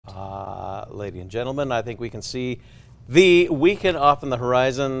ladies and gentlemen. I think we can see the weekend off on the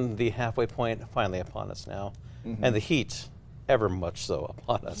horizon, the halfway point finally upon us now, and the heat ever much so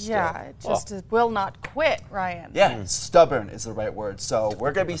upon us. Yeah, it just will not quit, Ryan. Yeah, stubborn is the right word. So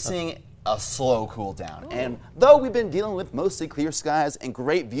we're going to be seeing a slow cool down. And though we've been dealing with mostly clear skies and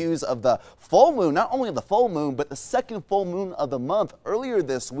great views of the full moon, not only of the full moon, but the second full moon of the month earlier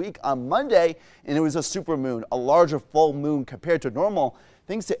this week on Monday, and it was a super moon, a larger full moon compared to normal,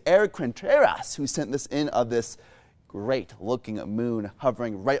 thanks to Eric Contreras, who sent this in of this great looking moon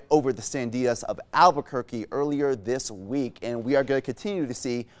hovering right over the Sandias of Albuquerque earlier this week. And we are going to continue to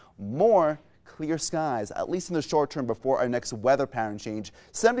see more clear skies, at least in the short term, before our next weather pattern change.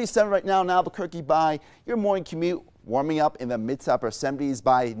 77 right now in Albuquerque by your morning commute, warming up in the mid to upper 70s.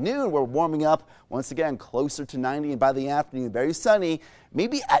 By noon, we're warming up once again closer to 90, and by the afternoon, very sunny,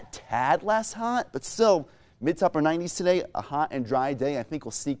 maybe a tad less hot, but still mid to upper 90s today. A hot and dry day. I think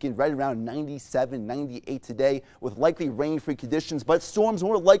we'll sneak in right around 97, 98 today with likely rain-free conditions, but storms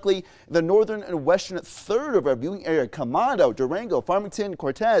more likely in the northern and western third of our viewing area. Camado, Durango, Farmington,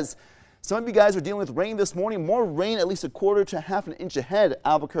 Cortez. Some of you guys are dealing with rain this morning. More rain, at least a quarter to half an inch ahead.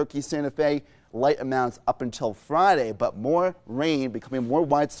 Albuquerque, Santa Fe, light amounts up until Friday, but more rain becoming more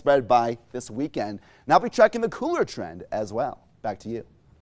widespread by this weekend. And I'll be tracking the cooler trend as well. Back to you.